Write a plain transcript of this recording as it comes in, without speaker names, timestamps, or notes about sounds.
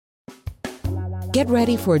Get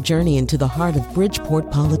ready for a journey into the heart of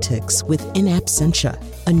Bridgeport politics with In Absentia,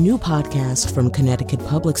 a new podcast from Connecticut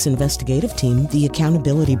Public's investigative team, The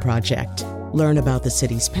Accountability Project. Learn about the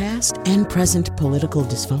city's past and present political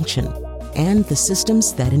dysfunction and the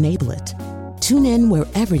systems that enable it. Tune in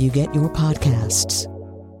wherever you get your podcasts.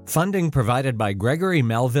 Funding provided by Gregory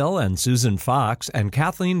Melville and Susan Fox and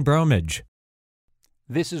Kathleen Bromage.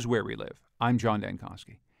 This is Where We Live. I'm John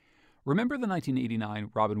Dankosky. Remember the 1989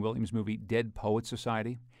 Robin Williams movie Dead Poets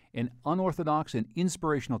Society? An unorthodox and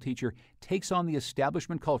inspirational teacher takes on the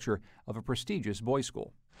establishment culture of a prestigious boys'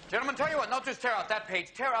 school. Gentlemen, tell you what, not just tear out that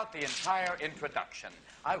page, tear out the entire introduction.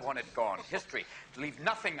 I want it gone. History. Leave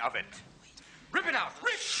nothing of it. Rip it out.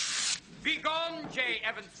 Rip! Be gone, J.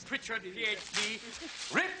 Evans Pritchard, Ph.D.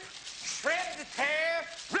 Rip, shred, tear,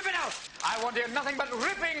 rip it out. I want to hear nothing but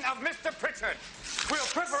ripping of Mr. Pritchard. We'll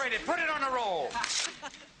perforate it, put it on a roll.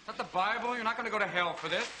 Is that the Bible? You're not going to go to hell for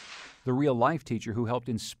this. The real-life teacher who helped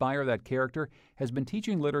inspire that character has been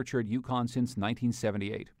teaching literature at UConn since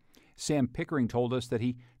 1978. Sam Pickering told us that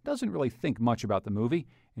he doesn't really think much about the movie.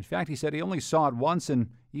 In fact, he said he only saw it once and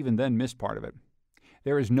even then missed part of it.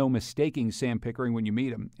 There is no mistaking Sam Pickering when you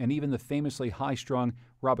meet him, and even the famously high-strung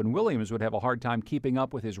Robin Williams would have a hard time keeping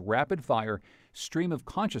up with his rapid-fire,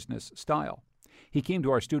 stream-of-consciousness style. He came to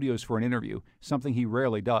our studios for an interview, something he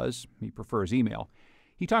rarely does. He prefers email.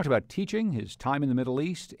 He talked about teaching, his time in the Middle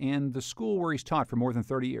East, and the school where he's taught for more than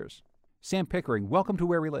 30 years. Sam Pickering, welcome to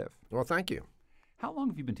Where We Live. Well, thank you. How long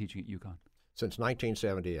have you been teaching at UConn? Since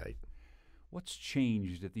 1978. What's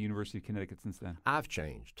changed at the University of Connecticut since then? I've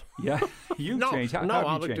changed. Yeah, you've changed. How I have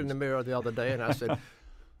you looked changed? in the mirror the other day and I said,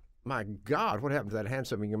 my God, what happened to that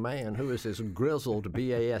handsome young man? Who is this grizzled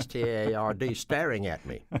bastard staring at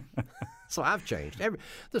me? So I've changed.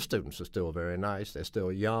 The students are still very nice. They're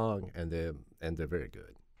still young, and they're very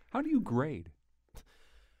good. How do you grade?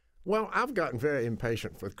 Well, I've gotten very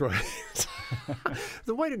impatient with grades.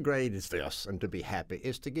 The way to grade is this, and to be happy,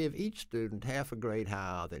 is to give each student half a grade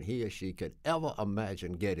higher than he or she could ever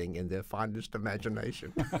imagine getting in their fondest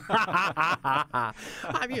imagination.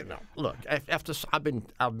 Look,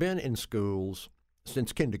 I've been in schools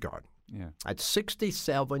since kindergarten. Yeah. At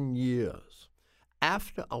 67 years.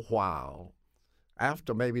 After a while,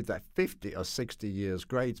 after maybe that 50 or 60 years,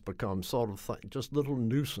 grades become sort of just little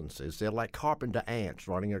nuisances. They're like carpenter ants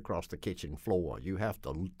running across the kitchen floor. You have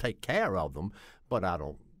to take care of them, but I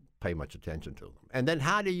don't pay much attention to them. And then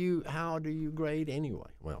how do you grade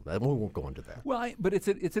anyway? Well, we won't go into that. Well, but it's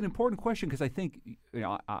an important question because I think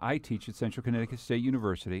I teach at Central Connecticut State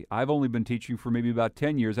University. I've only been teaching for maybe about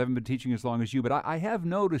 10 years. I haven't been teaching as long as you, but I have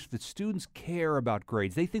noticed that students care about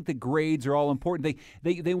grades. They think that grades are all important.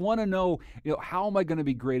 They want to know, how am I going to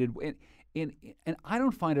be graded? And I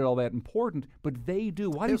don't find it all that important, but they do.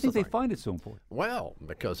 Why do you think they find it so important? Well,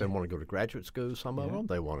 because they want to go to graduate school, some of them.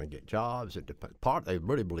 They want to get jobs. They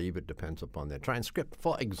really believe it depends upon their transcript.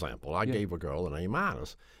 For example, I gave a girl an A-,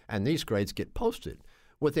 and these grades get posted.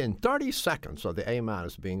 Within 30 seconds of the A-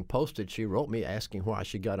 being posted, she wrote me asking why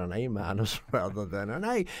she got an A- rather than an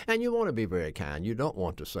A. And you want to be very kind. You don't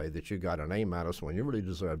want to say that you got an A- when you really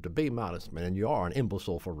deserve to B-, and you are an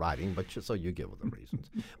imbecile for writing, so you give her the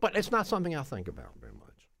reasons. But it's not something I think about very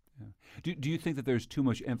much. Yeah. Do you think that there's too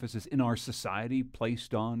much emphasis in our society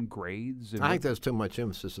placed on grades? I think there's too much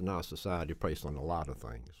emphasis in our society placed on a lot of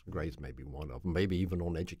things. Grades may be one of them, maybe even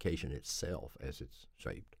on education itself as it's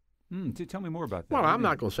shaped. Tell me more about that. Well, I'm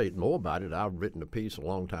not going to say more about it. I've written a piece a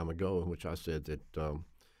long time ago in which I said that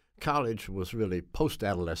college was really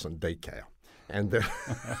post-adolescent daycare, and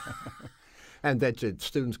that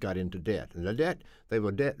students got into debt. And they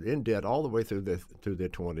were in debt all the way through their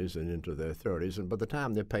 20s and into their 30s. And by the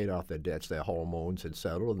time they paid off their debts, their hormones had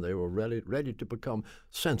settled, and they were ready to become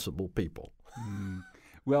sensible people.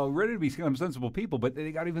 Well, ready to become sensible people, but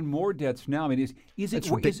they got even more debts now. I mean, it's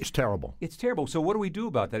terrible. It's terrible. So what do we do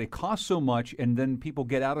about that? It costs so much, and then people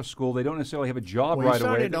get out of school. They don't necessarily have a job right away. We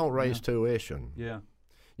certainly don't raise tuition. Yeah.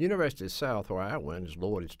 University of South, where I went, has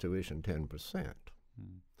lowered its tuition 10%.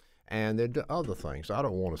 And there are other things. I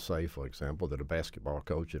don't want to say, for example, that a basketball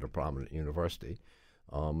coach at a prominent university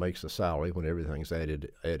makes a salary when everything's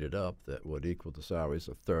added up that would equal the salaries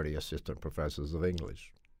of 30 assistant professors of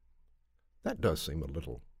English. That does seem a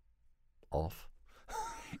little off.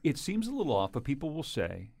 It seems a little off, but people will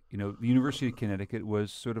say, the University of Connecticut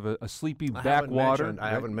was sort of a sleepy backwater. I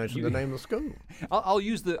haven't mentioned the name of the school. I'll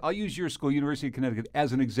use your school, University of Connecticut,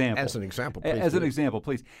 as an example. As an example, please. As an example,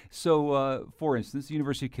 please. So, for instance, the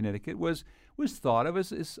University of Connecticut was was thought of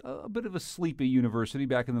as a bit of a sleepy university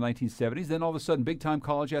back in the 1970s. Then all of a sudden, big-time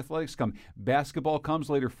college athletics come. Basketball comes,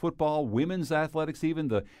 later football, women's athletics even,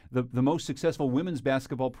 the most successful women's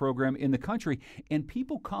basketball program in the country. And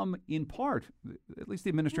people come in part, at least the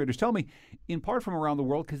administrators tell me, in part from around the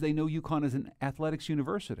world because they know UConn is an athletics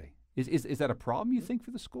university. Is that a problem, you think,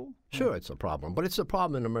 for the school? Sure, it's a problem, but it's a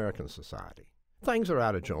problem in American society. Things are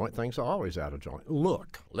out of joint. Things are always out of joint.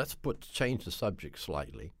 Look, let's change the subject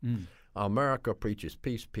slightly. America preaches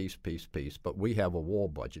peace, peace, peace, peace, but we have a war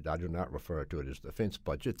budget. I do not refer to it as defense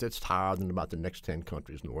budget. That's higher than about the next 10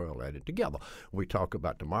 countries in the world added together. We talk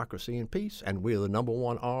about democracy and peace, and we're the number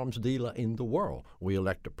one arms dealer in the world. We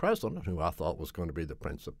elect a president who I thought was going to be the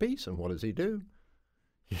Prince of Peace, and what does he do?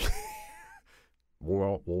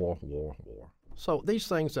 War, war, war, war. So these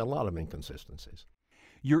things, there are a lot of inconsistencies.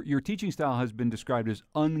 Your teaching style has been described as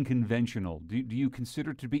unconventional. Do you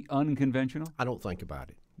consider it to be unconventional? I don't think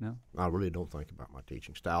about it. No? I really don't think about my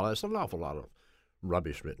teaching style. There's an awful lot of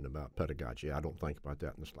rubbish written about pedagogy. I don't think about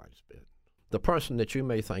that in the slightest bit. The person that you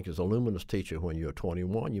may think is a luminous teacher when you're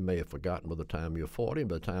 21, you may have forgotten by the time you're 40.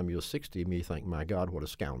 By the time you're 60, you may think, my God, what a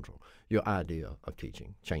scoundrel. Your idea of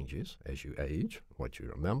teaching changes as you age, what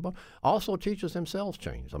you remember. Also, teachers themselves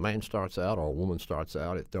change. A man starts out or a woman starts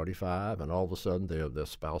out at 35, and all of a sudden their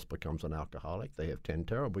spouse becomes an alcoholic. They have 10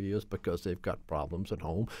 terrible years because they've got problems at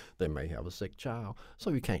home. They may have a sick child. So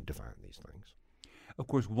you can't define these things. Of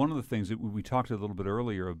course, one of the things that we talked a little bit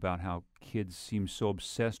earlier about how kids seem so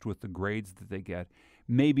obsessed with the grades that they get,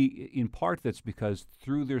 maybe in part that's because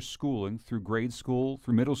through their schooling, through grade school,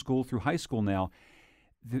 through middle school, through high school now,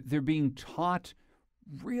 they're being taught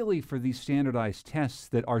really for these standardized tests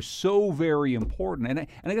that are so very important. And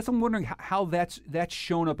I guess I'm wondering how that's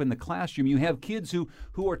shown up in the classroom. You have kids who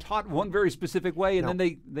are taught one very specific way, and then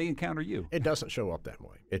they encounter you. It doesn't show up that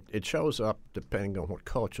way. It shows up depending on what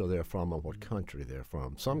culture they're from or what country they're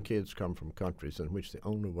from. Some kids come from countries in which the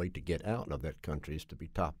only way to get out of that country is to be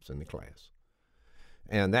tops in the class.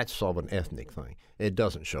 And that's sort of an ethnic thing. It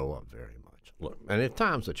doesn't show up very much. Look, and at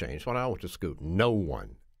times have changed. When I went to school, no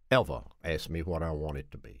one ever asked me what I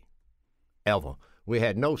wanted to be. Ever. We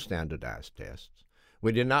had no standardized tests.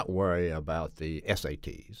 We did not worry about the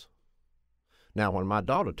SATs. Now, when my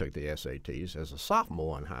daughter took the SATs as a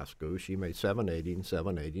sophomore in high school, she made 780 and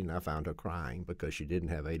 780, and I found her crying because she didn't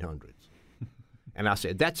have 800s. And I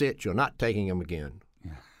said, that's it. You're not taking them again.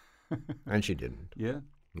 And she didn't. Yeah?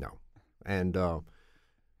 No. And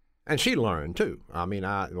she learned, too. I mean,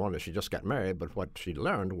 she just got married, but what she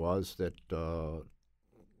learned was that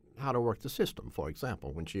how to work the system. For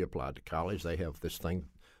example, when she applied to college, they have this thing,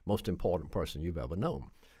 most important person you've ever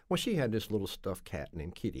known. Well, she had this little stuffed cat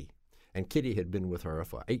named Kitty, and Kitty had been with her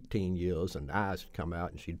for 18 years, and eyes had come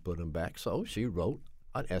out, and she'd put them back. So she wrote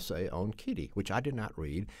an essay on Kitty, which I did not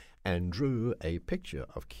read, and drew a picture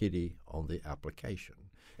of Kitty on the application.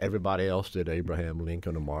 Everybody else did Abraham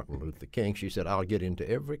Lincoln or Martin Luther King. She said, I'll get into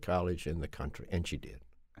every college in the country, and she did.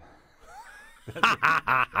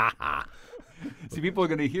 See, people are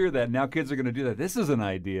going to hear that. Now kids are going to do that. This is an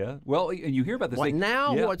idea. Well, and you hear about this. Well,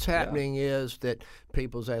 now what's happening is that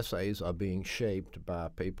people's essays are being shaped by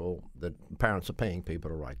people, that parents are paying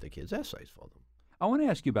people to write their kids' essays for them. I want to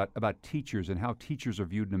ask you about teachers and how teachers are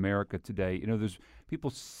viewed in America today. You know, there's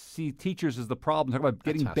people see teachers as the problem. Talk about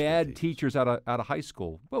getting bad teachers out of high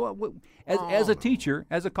school. Well, as a teacher,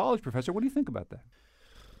 as a college professor, what do you think about that?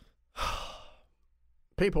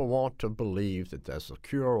 People want to believe that there's a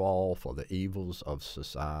cure-all for the evils of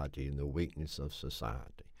society and the weakness of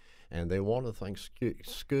society. And they want to think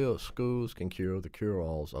schools can cure the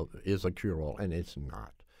cure-alls, is a cure-all, and it's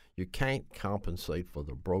not. You can't compensate for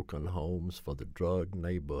the broken homes, for the drug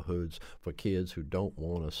neighborhoods, for kids who don't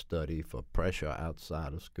want to study, for pressure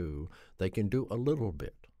outside of school. They can do a little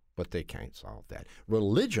bit, but they can't solve that.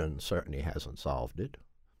 Religion certainly hasn't solved it.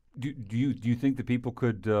 Do you think that people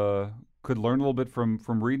could learn a little bit from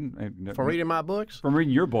reading? From reading my books? From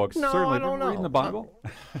reading your books? No, certainly. I don't know. Reading the Bible?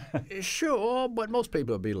 Sure, but most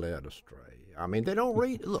people will be led astray. I mean, they don't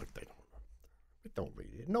read. Look, they don't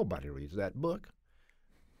read it. Nobody reads that book.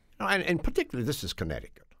 And particularly, this is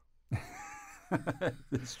Connecticut.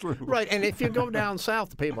 It's true. Right, and if you go down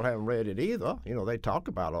south, the people haven't read it either. You know, they talk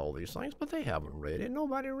about all these things, but they haven't read it.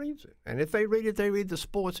 Nobody reads it. And if they read it, they read the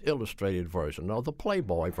Sports Illustrated version or the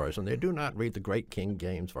Playboy version. They do not read the great King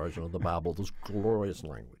James version of the Bible, this glorious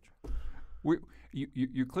language.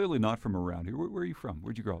 You're clearly not from around here. Where are you from?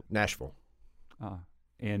 Where'd you grow up? Nashville.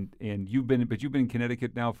 And you've been in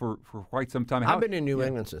Connecticut now for quite some time. I've been in New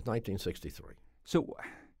England since 1963.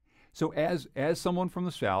 So as someone from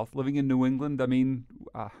the South living in New England, I mean,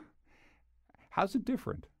 how's it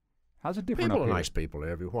different? How's it different People up are here? nice people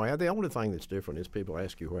everywhere. The only thing that's different is people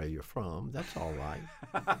ask you where you're from. That's all right.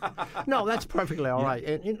 No, that's perfectly all right.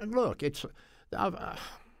 And look, I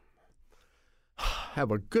have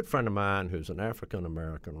a good friend of mine who's an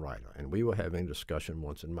African-American writer, and we were having a discussion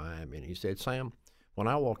once in Miami, and he said, Sam, when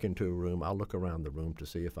I walk into a room, I look around the room to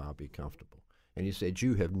see if I'll be comfortable. And he said,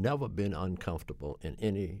 you have never been uncomfortable in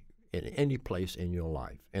any place in your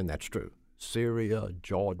life, and that's true. Syria,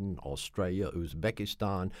 Jordan, Australia,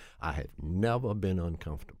 Uzbekistan, I have never been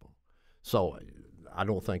uncomfortable. So I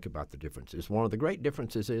don't think about the differences. One of the great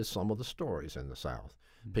differences is some of the stories in the South.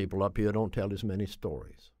 People up here don't tell as many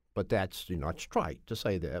stories. But that's, it's trite to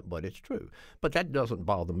say that, but it's true. But that doesn't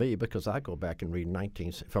bother me because I go back and read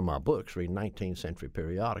from my books, read 19th century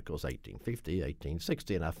periodicals, 1850,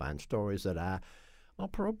 1860, and I find stories that I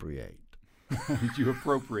appropriate. Did you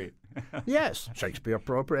appropriate? Yes, Shakespeare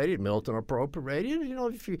appropriated, Milton appropriated.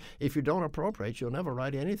 If you don't appropriate, you'll never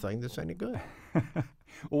write anything that's any good.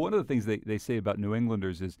 Well, one of the things they say about New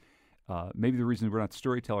Englanders is maybe the reason we're not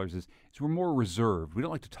storytellers is we're more reserved. We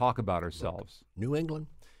don't like to talk about ourselves. Look, New England,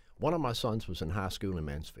 one of my sons was in high school in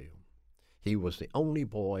Mansfield. He was the only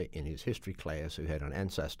boy in his history class who had an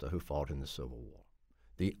ancestor who fought in the Civil War.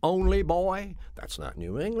 The only boy, that's not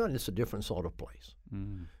New England. It's a different sort of place.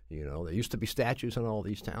 Mm. There used to be statues in all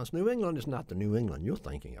these towns. New England is not the New England you're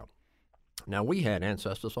thinking of. Now, we had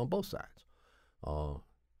ancestors on both sides.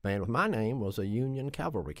 Man with my name was a Union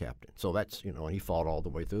cavalry captain. So that's, and he fought all the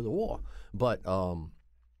way through the war. But, no,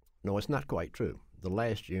 it's not quite true. The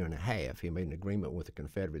last year and a half, he made an agreement with the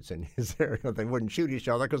Confederates in his area. They wouldn't shoot each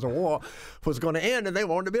other because the war was going to end and they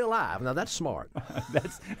wanted to be alive. Now, that's smart.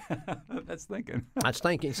 That's thinking. That's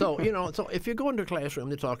thinking. So, so if you go into a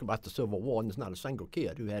classroom, they talk about the Civil War, and there's not a single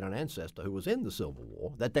kid who had an ancestor who was in the Civil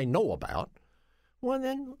War that they know about, well,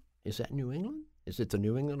 then, is that New England? Is it the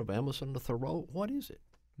New England of Emerson or Thoreau? What is it?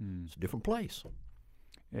 It's a different place.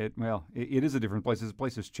 It is a different place. It's a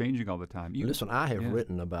place that's changing all the time. Listen, I have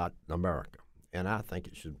written about America, and I think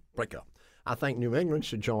it should break up. I think New England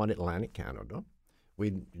should join Atlantic Canada.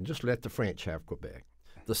 We'd just let the French have Quebec.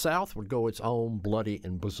 The South would go its own bloody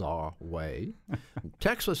and bizarre way.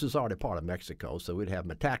 Texas is already part of Mexico, so we'd have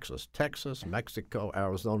Metaxas, Texas, Mexico,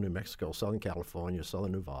 Arizona, New Mexico, Southern California,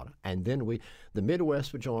 Southern Nevada. And then the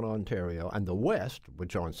Midwest would join Ontario, and the West would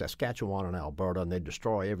join Saskatchewan and Alberta, and they'd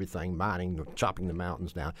destroy everything, mining, chopping the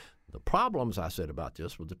mountains down. The problems I said about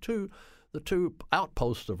this were the two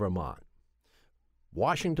outposts of Vermont,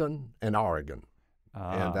 Washington and Oregon.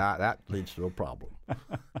 And that leads to a problem.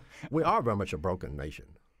 We are very much a broken nation.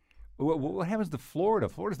 What happens to Florida?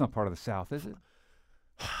 Florida's not part of the South, is it?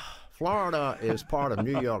 Florida is part of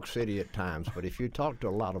New York City at times, but if you talk to a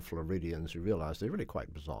lot of Floridians, you realize they're really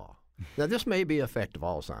quite bizarre. Now, this may be an effect of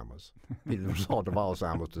Alzheimer's, the result of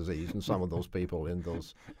Alzheimer's disease, and some of those people in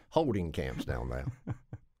those holding camps down there.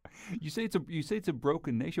 You say it's a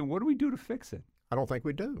broken nation. What do we do to fix it? I don't think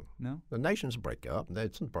we do. No? The nations break up.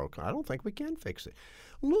 It's broken. I don't think we can fix it.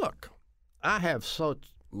 Look, I have so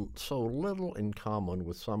little in common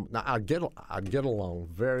with some. Now, I get along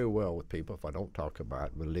very well with people if I don't talk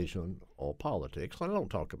about religion or politics. I don't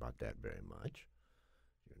talk about that very much,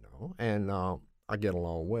 And I get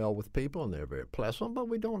along well with people, and they're very pleasant, but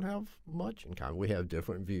we don't have much in common. We have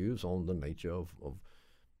different views on the nature of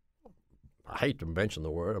I hate to mention the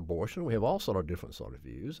word abortion. We have all sort of different sort of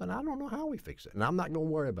views, and I don't know how we fix it. And I'm not going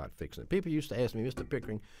to worry about fixing it. People used to ask me, Mr.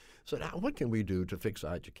 Pickering, what can we do to fix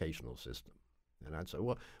our educational system? And I'd say,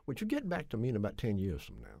 well, would you get back to me in about 10 years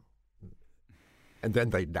from now? And then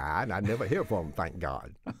they die, and I never hear from them, thank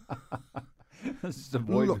God.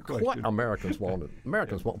 Look, what Americans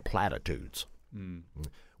want platitudes. Mm.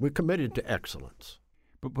 We're committed to excellence.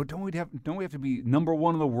 But don't we have to be number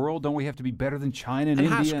one in the world? Don't we have to be better than China and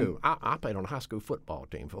India? High school, I played on a high school football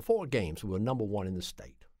team. For 4 games, we were number one in the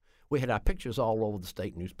state. We had our pictures all over the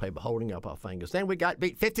state newspaper holding up our fingers. Then we got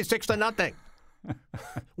beat 56-0.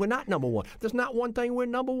 We're not number one. There's not one thing we're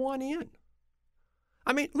number one in.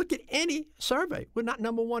 I mean, look at any survey. We're not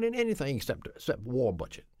number one in anything except war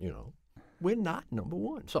budget, We're not number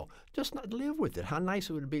one. So just not live with it. How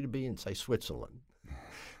nice it would be to be in, say, Switzerland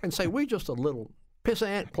and say, we're just a little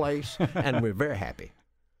pissant place, and we're very happy.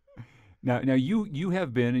 Now you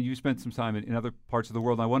have been, and you spent some time in other parts of the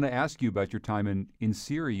world. And I want to ask you about your time in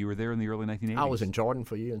Syria. You were there in the early 1980s. I was in Jordan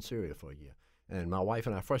for a year and Syria for a year. And my wife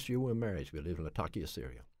and I, first year we were married, we lived in Latakia,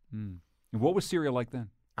 Syria. Mm. And what was Syria like then?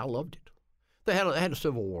 I loved it. They had a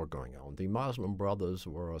civil war going on. The Muslim brothers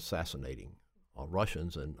were assassinating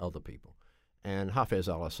Russians and other people. And Hafez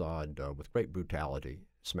al-Assad, with great brutality,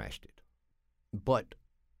 smashed it. But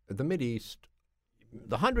the Mideast,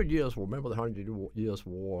 the 100 Years' War, remember the 100 Years'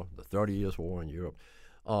 War, the 30 Years' War in Europe?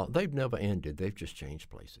 they've never ended. They've just changed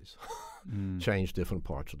places, changed different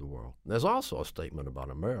parts of the world. There's also a statement about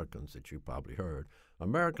Americans that you probably heard.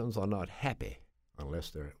 Americans are not happy unless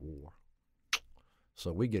they're at war.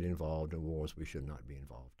 So we get involved in wars we should not be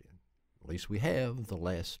involved in. At least we have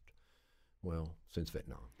since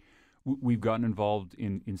Vietnam. We've gotten involved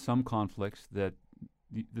in some conflicts that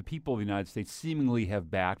the people of the United States seemingly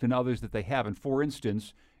have backed, and others that they haven't. For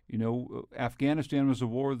instance, Afghanistan was a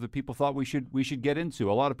war that people thought we should get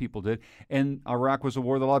into. A lot of people did. And Iraq was a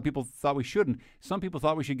war that a lot of people thought we shouldn't. Some people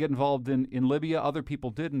thought we should get involved in Libya. Other people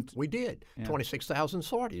didn't. We did. Yeah. 26,000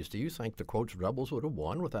 sorties. Do you think the, quote, rebels would have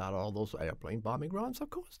won without all those airplane bombing runs? Of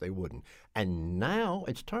course they wouldn't. And now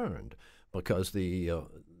it's turned because the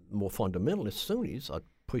more fundamentalist Sunnis are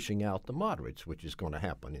pushing out the moderates, which is going to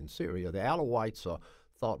happen in Syria. The Alawites are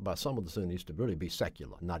thought by some of the Sunnis to really be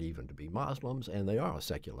secular, not even to be Muslims, and they are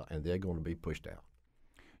secular, and they're going to be pushed out.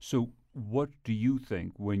 So what do you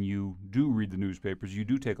think when you do read the newspapers, you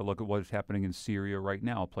do take a look at what is happening in Syria right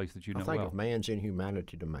now, a place that you know well? I think of man's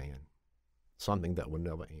inhumanity to man, something that will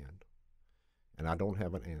never end, and I don't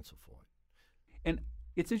have an answer for it. And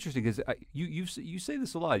it's interesting because you say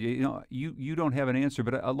this a lot. You don't have an answer,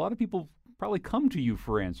 but a lot of people probably come to you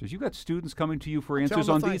for answers. You've got students coming to you for answers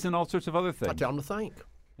on these and all sorts of other things. I tell them to think.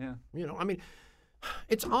 Yeah.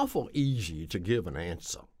 It's awful easy to give an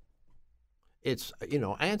answer. It's,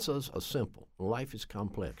 answers are simple. Life is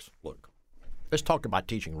complex. Look, let's talk about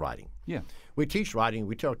teaching writing. Yeah. We teach writing.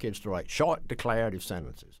 We tell kids to write short declarative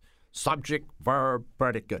sentences. Subject, verb,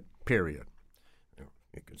 predicate, period.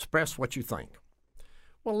 You can express what you think.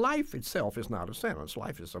 Well, life itself is not a sentence.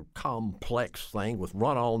 Life is a complex thing with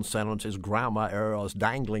run-on sentences, grammar errors,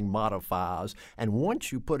 dangling modifiers. And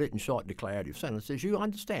once you put it in short declarative sentences, you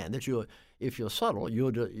understand that if you're subtle,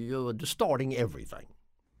 you're distorting everything.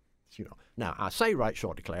 Now, I say write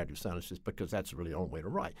short declarative sentences because that's really the only way to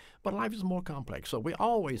write. But life is more complex. So we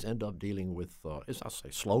always end up dealing with, as I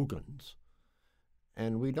say, slogans.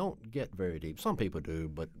 And we don't get very deep. Some people do,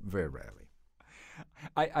 but very rarely.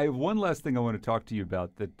 I have one last thing I want to talk to you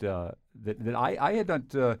about that I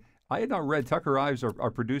had not read. Tucker Ives,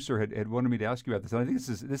 our producer, had wanted me to ask you about this, and I think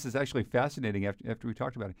this is actually fascinating. After we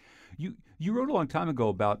talked about it, you wrote a long time ago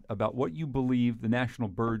about what you believe the national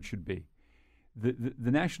bird should be.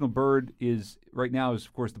 The national bird is right now is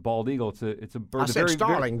of course the bald eagle. It's a bird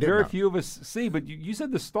that very few of us see. But you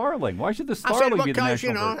said the starling. Why should the starling be the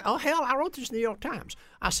national bird? Oh hell! I wrote this in the New York Times.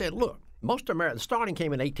 I said, look. The starling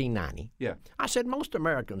came in 1890. Yeah. I said most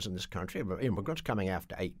Americans in this country, immigrants coming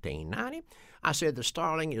after 1890, I said the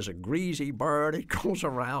starling is a greasy bird. It goes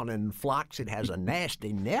around in flocks. It has a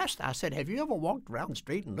nasty nest. I said, have you ever walked around the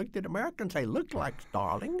street and looked at Americans? They look like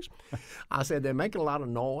starlings. I said, they make a lot of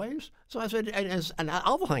noise. So I said, and the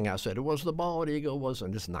other thing I said was the bald eagle was,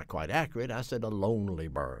 and this is not quite accurate, I said a lonely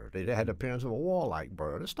bird. It had the appearance of a warlike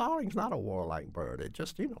bird. A starling's not a warlike bird. It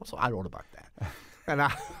just, so I wrote about that.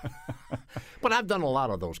 But I've done a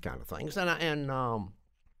lot of those kind of things, I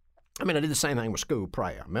did the same thing with school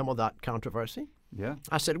prayer. Remember that controversy? Yeah.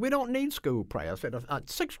 I said we don't need school prayer. I said a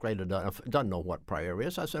sixth grader doesn't know what prayer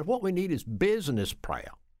is. I said what we need is business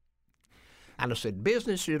prayer. And I said,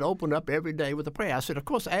 business should open up every day with a prayer. I said, of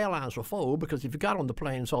course, airlines were full because if you got on the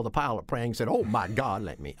plane and saw the pilot praying and said, oh, my God,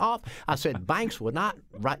 let me off. I said, banks would not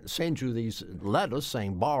send you these letters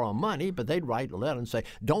saying borrow money, but they'd write a letter and say,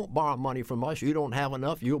 don't borrow money from us. You don't have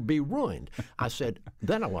enough. You'll be ruined. I said,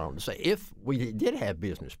 then I went on to say, if we did have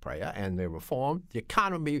business prayer and they reformed, the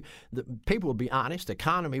economy, people would be honest, the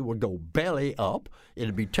economy would go belly up.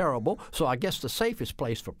 It'd be terrible. So I guess the safest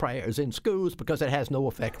place for prayer is in schools because it has no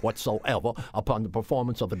effect whatsoever upon the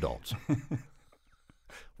performance of adults.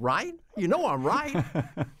 Right? You know I'm right.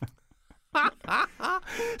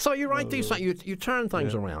 So you write these things, you turn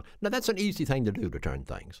things around. Now, that's an easy thing to do, to turn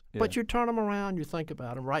things. Yeah. But you turn them around, you think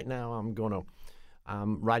about them. Right now,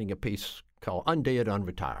 I'm writing a piece called Undead,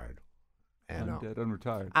 Unretired. And, Undead,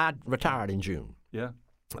 Unretired. I retired in June. Yeah.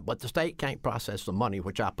 But the state can't process the money,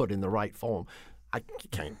 which I put in the right form. I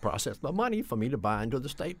can't process the money for me to buy into the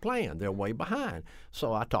state plan. They're way behind.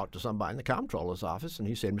 So I talked to somebody in the comptroller's office, and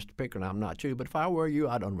he said, Mr. Pickering, I'm not you, but if I were you,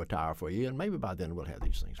 I'd unretire for you, and maybe by then we'll have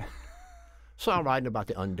these things. So I'm writing about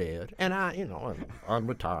the undead, and I'm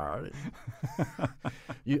retired.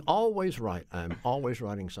 You always write. I'm always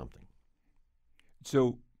writing something.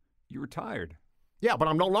 So you're retired. Yeah, but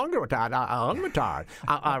I'm no longer retired. I unretired.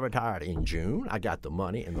 I retired in June. I got the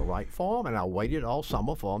money in the right form, and I waited all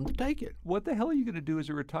summer for them to take it. What the hell are you going to do as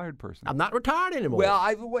a retired person? I'm not retired anymore.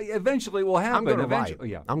 Well, eventually it will happen. I'm going to write.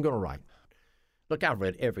 Yeah. I'm going to write. Look, I've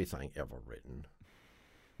read everything ever written.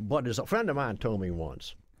 But as a friend of mine told me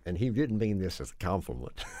once, and he didn't mean this as a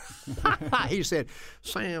compliment. He said,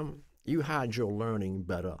 "Sam, you hide your learning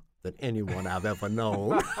better than anyone I've ever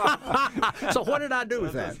known." So what did I do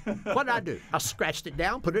with that? What did I do? I scratched it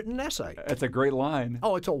down, put it in an essay. That's a great line.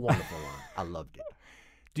 Oh, it's a wonderful line. I loved it.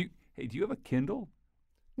 Do you have a Kindle?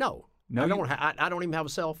 No. No, I don't even have a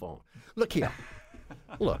cell phone. Look here.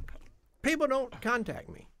 Look, people don't contact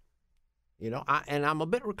me. And I'm a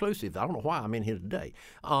bit reclusive. I don't know why I'm in here today.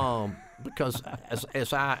 Because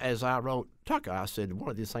as I wrote Tucker, I said one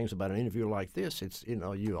of these things about an interview like this, it's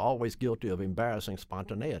you're always guilty of embarrassing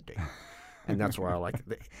spontaneity, and that's where I like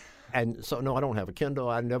it. And so no, I don't have a Kindle.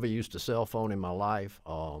 I never used a cell phone in my life.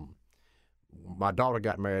 My daughter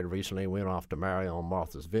got married recently. Went off to marry on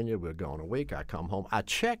Martha's Vineyard. We're gone a week. I come home. I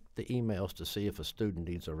check the emails to see if a student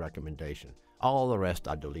needs a recommendation. All the rest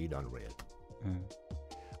I delete unread.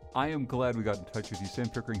 I am glad we got in touch with you, Sam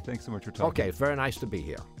Pickering. Thanks so much for talking. Okay, very nice to be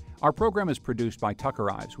here. Our program is produced by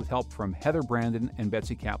Tucker Ives with help from Heather Brandon and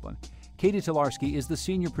Betsy Kaplan. Katie Tolarski is the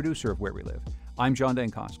senior producer of Where We Live. I'm John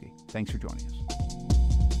Dankosky. Thanks for joining us.